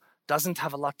case, doesn't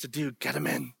have a lot to do, get them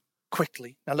in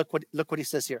quickly. Now look what he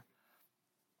says here.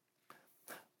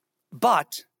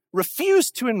 But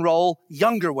refuse to enroll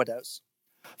younger widows.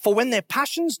 For when their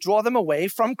passions draw them away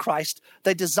from Christ,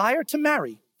 they desire to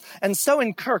marry, and so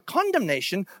incur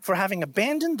condemnation for having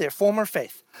abandoned their former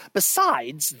faith.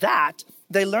 Besides that,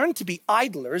 they learn to be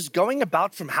idlers, going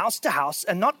about from house to house,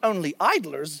 and not only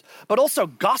idlers, but also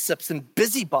gossips and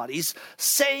busybodies,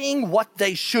 saying what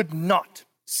they should not.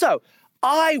 So,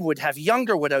 I would have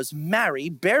younger widows marry,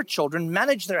 bear children,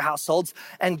 manage their households,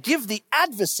 and give the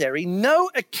adversary no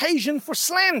occasion for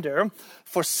slander,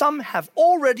 for some have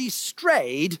already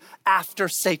strayed after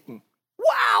Satan.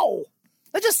 Wow!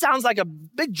 That just sounds like a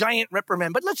big giant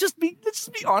reprimand, but let's just be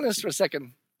honest for a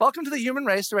second. Welcome to the human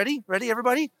race. Ready? Ready,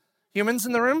 everybody? Humans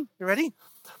in the room? You ready?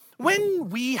 When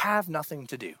we have nothing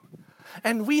to do,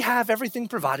 and we have everything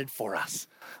provided for us,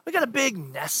 we got a big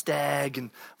nest egg, and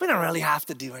we don't really have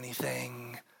to do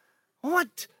anything.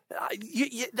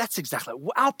 That's exactly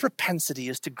our propensity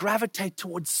is to gravitate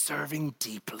towards serving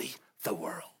deeply the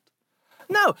world.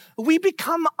 No, we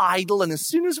become idle, and as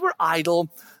soon as we're idle,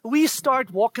 we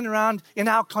start walking around. In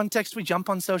our context, we jump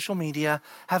on social media,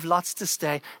 have lots to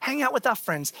say, hang out with our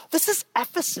friends. This is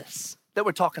Ephesus that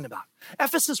we're talking about.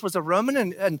 Ephesus was a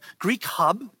Roman and Greek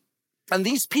hub. And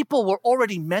these people were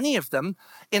already, many of them,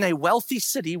 in a wealthy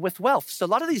city with wealth. So a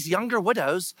lot of these younger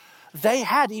widows, they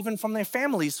had even from their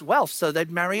families wealth. So they'd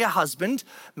marry a husband.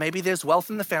 Maybe there's wealth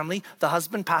in the family. The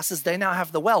husband passes. They now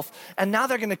have the wealth. And now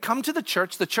they're going to come to the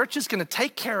church. The church is going to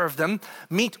take care of them,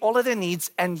 meet all of their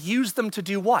needs, and use them to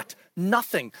do what?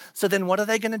 Nothing. So then what are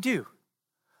they going to do?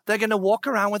 They're going to walk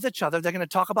around with each other. They're going to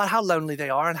talk about how lonely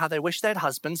they are and how they wish they had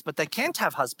husbands, but they can't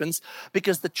have husbands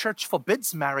because the church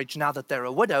forbids marriage now that they're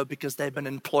a widow because they've been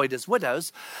employed as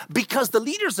widows, because the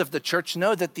leaders of the church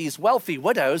know that these wealthy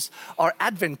widows are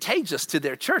advantageous to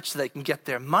their church so they can get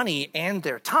their money and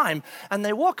their time, and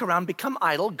they walk around, become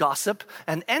idle, gossip,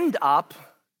 and end up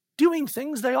doing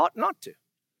things they ought not to.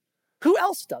 Who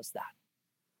else does that?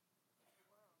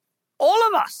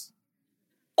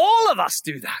 All of us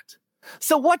do that.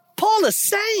 So what Paul is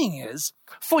saying is,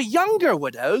 for younger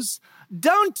widows,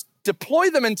 don't deploy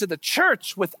them into the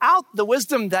church without the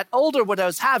wisdom that older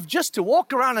widows have, just to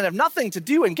walk around and have nothing to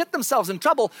do and get themselves in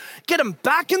trouble. Get them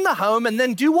back in the home and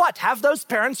then do what? Have those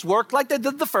parents work like they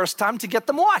did the first time to get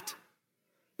them what?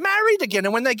 Married again.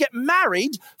 And when they get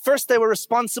married, first they were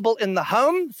responsible in the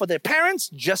home for their parents,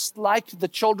 just like the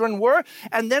children were,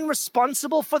 and then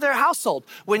responsible for their household.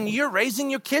 When you're raising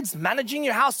your kids, managing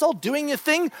your household, doing your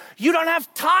thing, you don't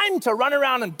have time to run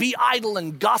around and be idle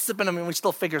and gossip. And I mean, we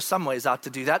still figure some ways out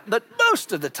to do that. But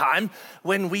most of the time,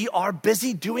 when we are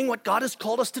busy doing what God has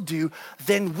called us to do,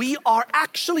 then we are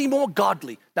actually more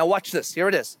godly. Now watch this. Here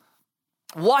it is.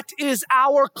 What is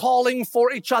our calling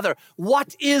for each other?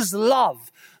 What is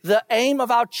love? The aim of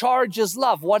our charge is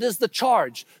love. What is the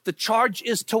charge? The charge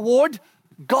is toward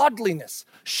godliness.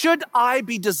 Should I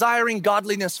be desiring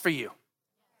godliness for you?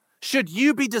 Should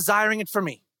you be desiring it for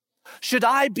me? Should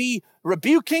I be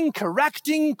rebuking,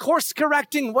 correcting, course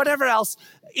correcting, whatever else,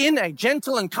 in a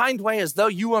gentle and kind way, as though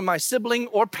you were my sibling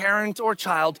or parent or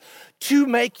child, to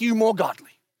make you more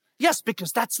godly? Yes,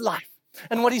 because that's life.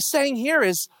 And what he's saying here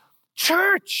is,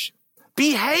 church,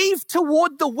 behave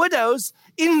toward the widows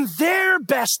in their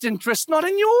best interest, not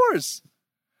in yours.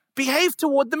 Behave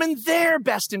toward them in their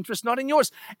best interest, not in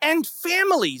yours. And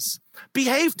families,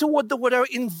 behave toward the widow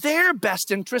in their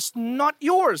best interest, not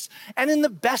yours, and in the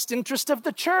best interest of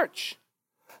the church.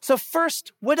 So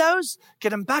first, widows, get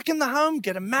them back in the home,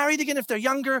 get them married again if they're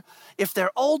younger. If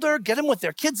they're older, get them with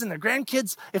their kids and their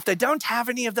grandkids. If they don't have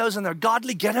any of those and they're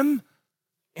godly, get them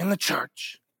in the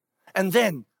church. And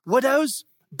then, widows,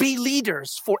 be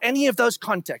leaders for any of those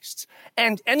contexts.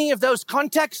 And any of those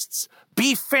contexts,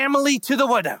 be family to the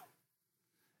widow.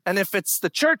 And if it's the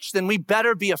church, then we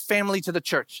better be a family to the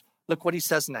church. Look what he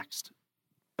says next.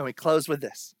 And we close with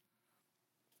this.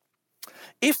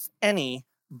 If any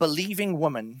believing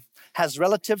woman has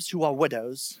relatives who are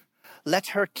widows, let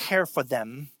her care for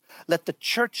them. Let the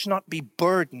church not be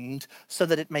burdened, so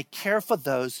that it may care for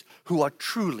those who are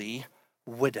truly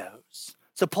widows.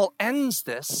 So Paul ends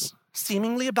this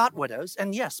seemingly about widows,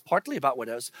 and yes, partly about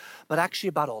widows, but actually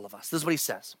about all of us. This is what he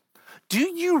says. Do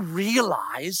you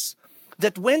realize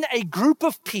that when a group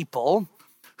of people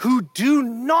who do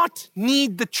not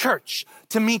need the church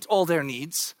to meet all their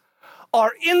needs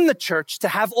are in the church to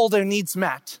have all their needs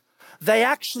met, they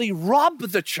actually rob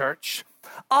the church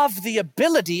of the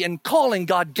ability and calling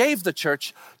God gave the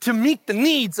church to meet the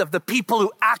needs of the people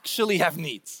who actually have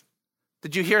needs?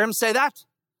 Did you hear him say that?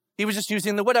 He was just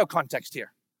using the widow context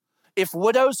here. If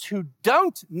widows who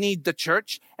don't need the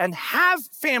church and have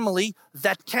family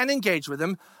that can engage with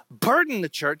them burden the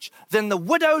church, then the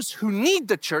widows who need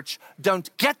the church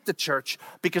don't get the church,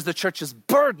 because the church is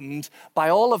burdened by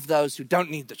all of those who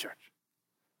don't need the church.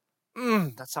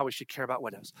 That's how we should care about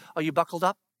widows. Are you buckled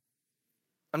up?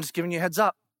 I'm just giving you a heads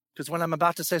up, because when I'm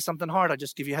about to say something hard, I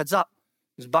just give you a heads up.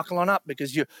 Just buckle on up,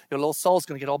 because your little soul's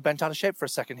going to get all bent out of shape for a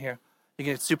second here. You're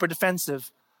going to get super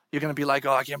defensive. You're going to be like,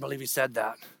 oh, I can't believe he said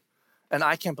that. And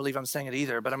I can't believe I'm saying it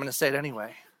either, but I'm going to say it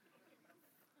anyway.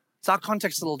 So our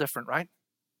context is a little different, right?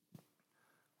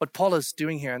 What Paul is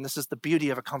doing here, and this is the beauty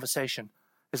of a conversation,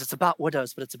 is it's about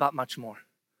widows, but it's about much more.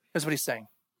 Here's what he's saying.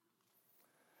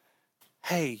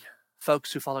 Hey,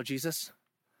 folks who follow Jesus,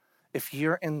 if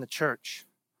you're in the church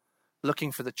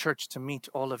looking for the church to meet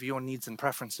all of your needs and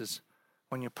preferences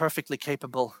when you're perfectly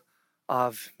capable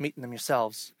of meeting them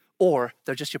yourselves, or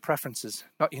they're just your preferences,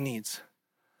 not your needs,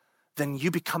 then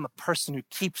you become a person who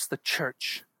keeps the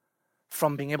church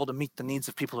from being able to meet the needs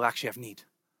of people who actually have need.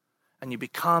 And you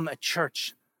become a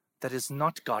church that is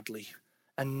not godly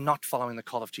and not following the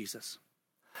call of Jesus.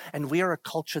 And we are a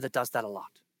culture that does that a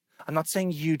lot. I'm not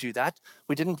saying you do that.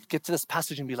 We didn't get to this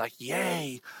passage and be like,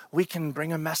 yay, we can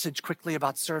bring a message quickly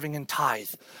about serving and tithe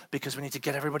because we need to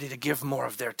get everybody to give more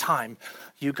of their time.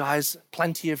 You guys,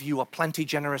 plenty of you are plenty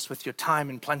generous with your time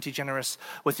and plenty generous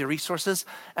with your resources,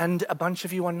 and a bunch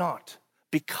of you are not,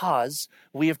 because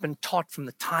we have been taught from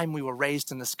the time we were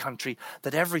raised in this country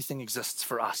that everything exists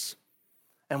for us.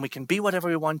 And we can be whatever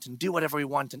we want and do whatever we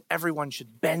want, and everyone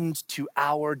should bend to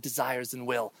our desires and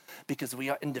will, because we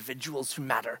are individuals who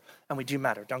matter, and we do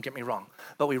matter, don't get me wrong.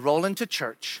 But we roll into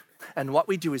church, and what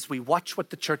we do is we watch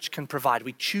what the church can provide.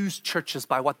 We choose churches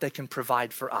by what they can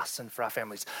provide for us and for our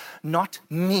families, not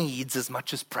needs as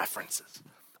much as preferences.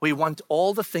 We want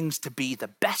all the things to be the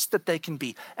best that they can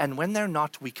be, and when they're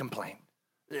not, we complain.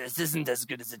 This isn't as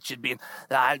good as it should be.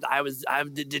 I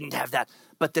didn't have that.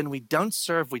 But then we don't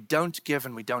serve, we don't give,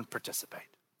 and we don't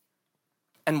participate.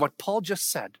 And what Paul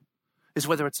just said is,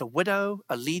 whether it's a widow,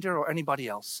 a leader, or anybody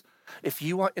else, If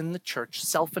you are in the church,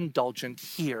 self-indulgent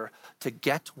here to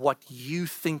get what you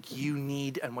think you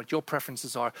need and what your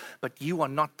preferences are, but you are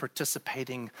not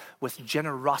participating with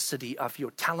generosity of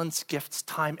your talents, gifts,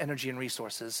 time, energy, and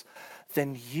resources,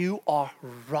 then you are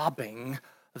robbing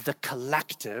the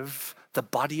collective, the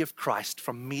body of Christ,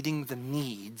 from meeting the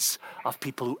needs of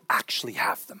people who actually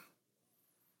have them.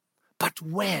 But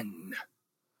when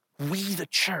we, the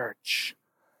church,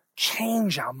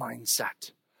 change our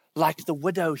mindset, like the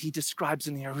widow he describes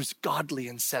in here who's godly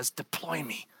and says, deploy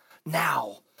me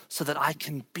now so that I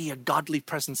can be a godly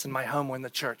presence in my home or in the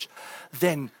church.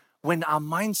 Then when our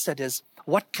mindset is,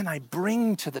 what can I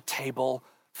bring to the table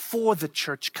for the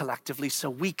church collectively so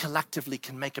we collectively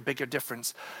can make a bigger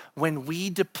difference? When we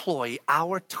deploy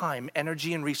our time,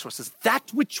 energy, and resources,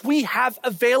 that which we have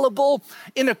available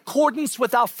in accordance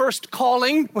with our first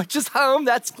calling, which is home,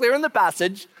 that's clear in the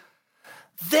passage,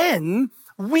 then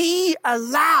we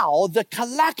allow the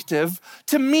collective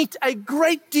to meet a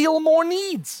great deal more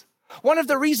needs. One of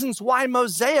the reasons why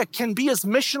Mosaic can be as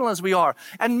missional as we are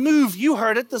and move, you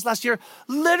heard it this last year,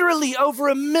 literally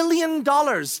over $1 million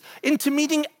into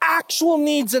meeting actual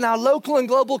needs in our local and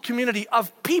global community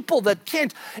of people that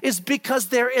can't, is because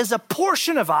there is a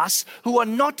portion of us who are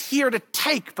not here to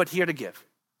take, but here to give.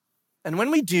 And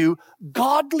when we do,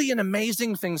 godly and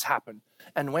amazing things happen.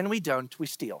 And when we don't, we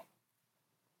steal.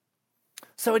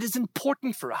 So it is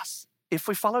important for us, if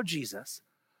we follow Jesus,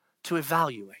 to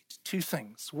evaluate two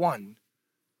things. One,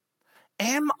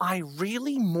 am I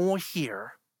really more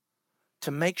here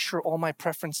to make sure all my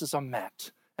preferences are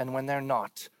met, and when they're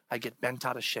not, I get bent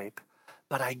out of shape,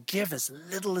 but I give as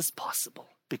little as possible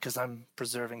because I'm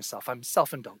preserving self, I'm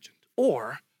self-indulgent?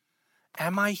 Or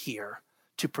am I here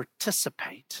to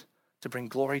participate, to bring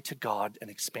glory to God and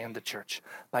expand the church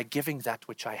by giving that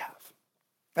which I have?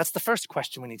 That's the first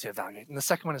question we need to evaluate. And the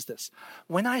second one is this: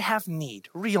 when I have need,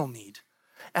 real need,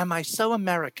 am I so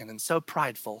American and so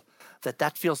prideful that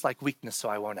that feels like weakness, so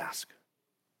I won't ask?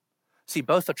 See,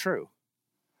 both are true.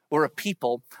 We're a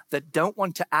people that don't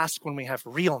want to ask when we have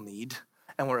real need,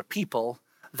 and we're a people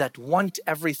that want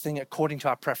everything according to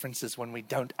our preferences when we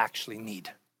don't actually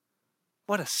need.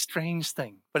 What a strange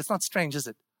thing. But it's not strange, is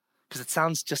it? Because it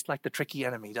sounds just like the tricky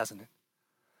enemy, doesn't it?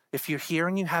 If you're here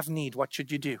and you have need, what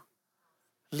should you do?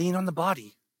 Lean on the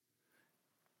body.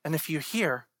 And if you're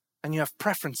here and you have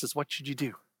preferences, what should you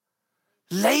do?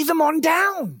 Lay them on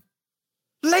down.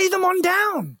 Lay them on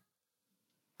down.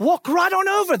 Walk right on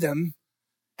over them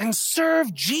and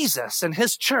serve Jesus and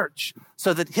his church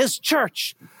so that his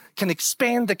church can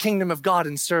expand the kingdom of God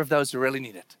and serve those who really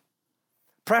need it.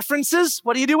 Preferences,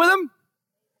 what do you do with them?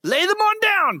 Lay them on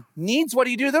down. Needs, what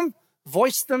do you do with them?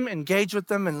 Voice them, engage with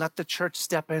them, and let the church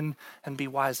step in and be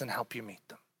wise and help you meet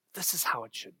them. This is how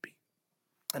it should be.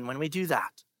 And when we do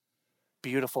that,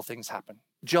 beautiful things happen.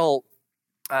 Joel,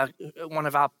 one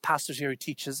of our pastors here who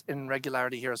teaches in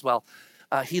regularity here as well,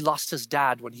 he lost his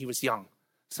dad when he was young.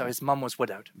 So his mom was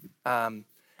widowed.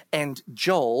 And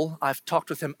Joel, I've talked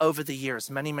with him over the years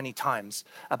many, many times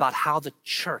about how the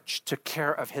church took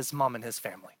care of his mom and his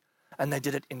family. And they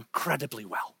did it incredibly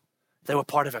well. They were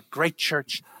part of a great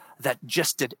church that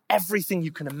just did everything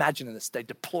you can imagine in this. They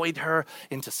deployed her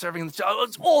into serving the church. It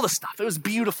was all the stuff. It was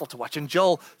beautiful to watch. And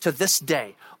Joel, to this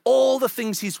day, all the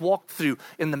things he's walked through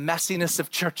in the messiness of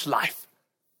church life,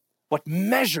 what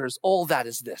measures all that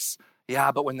is this.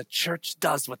 Yeah, but when the church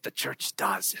does what the church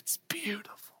does, it's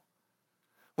beautiful.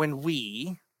 When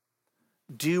we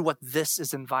do what this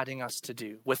is inviting us to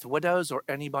do with widows or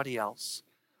anybody else,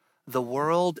 the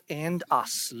world and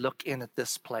us look in at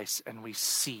this place and we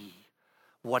see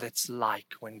what it's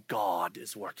like when God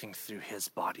is working through his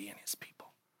body and his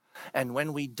people. And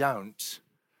when we don't,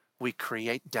 we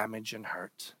create damage and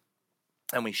hurt.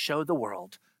 And we show the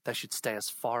world they should stay as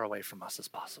far away from us as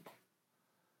possible.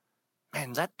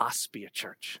 Man, let us be a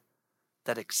church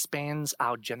that expands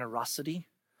our generosity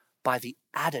by the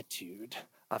attitude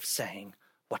of saying,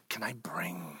 what can I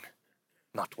bring?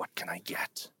 Not what can I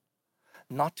get?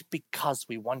 Not because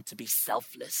we want to be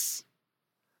selfless,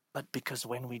 but because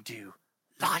when we do,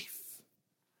 life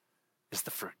is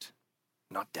the fruit,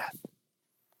 not death.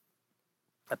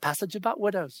 A passage about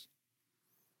widows.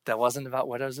 That wasn't about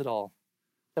widows at all.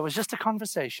 That was just a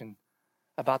conversation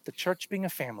about the church being a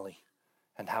family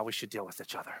and how we should deal with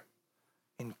each other,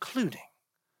 including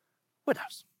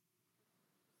widows.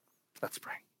 Let's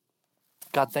pray.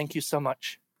 God, thank you so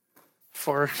much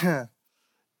for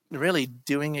really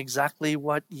doing exactly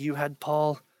what you had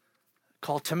Paul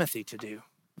call Timothy to do,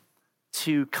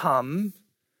 to come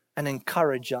and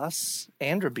encourage us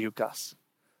and rebuke us,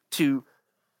 to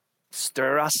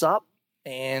stir us up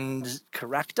and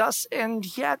correct us,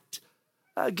 and yet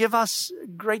Give us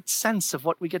great sense of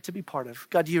what we get to be part of.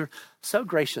 God, you're so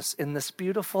gracious in this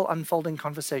beautiful unfolding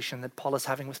conversation that Paul is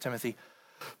having with Timothy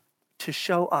to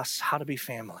show us how to be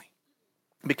family.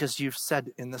 Because you've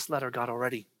said in this letter, God,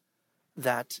 already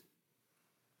that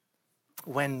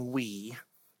when we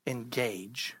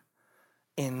engage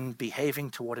in behaving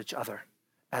toward each other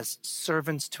as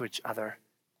servants to each other,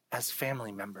 as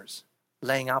family members,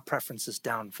 laying our preferences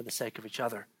down for the sake of each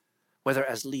other, whether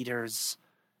as leaders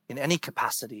in any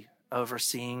capacity,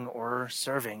 overseeing or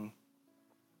serving,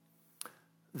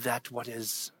 that what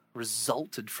is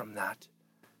resulted from that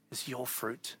is your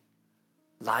fruit,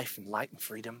 life and light and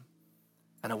freedom,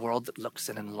 and a world that looks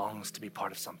in and longs to be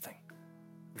part of something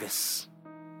this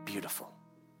beautiful.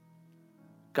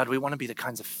 God, we want to be the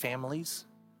kinds of families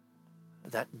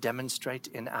that demonstrate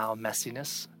in our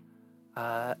messiness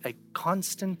a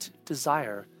constant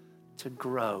desire to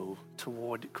grow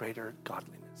toward greater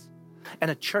godliness.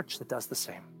 And a church that does the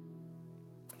same.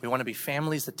 We want to be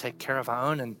families that take care of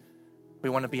our own, and we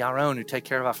want to be our own who take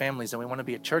care of our families, and we want to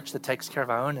be a church that takes care of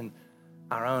our own and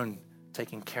our own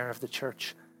taking care of the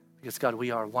church. Because God,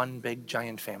 we are one big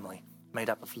giant family made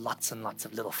up of lots and lots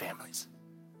of little families.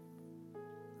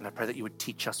 And I pray that you would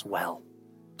teach us well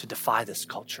to defy this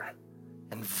culture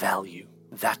and value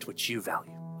that which you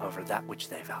value over that which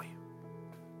they value.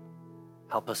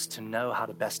 Help us to know how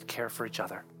to best care for each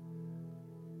other.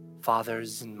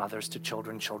 Fathers and mothers to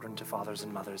children, children to fathers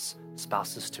and mothers,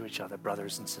 spouses to each other,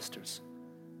 brothers and sisters.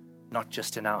 Not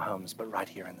just in our homes, but right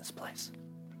here in this place.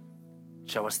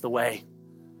 Show us the way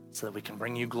so that we can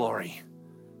bring you glory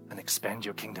and expand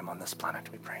your kingdom on this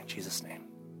planet, we pray in Jesus' name.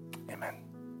 Amen.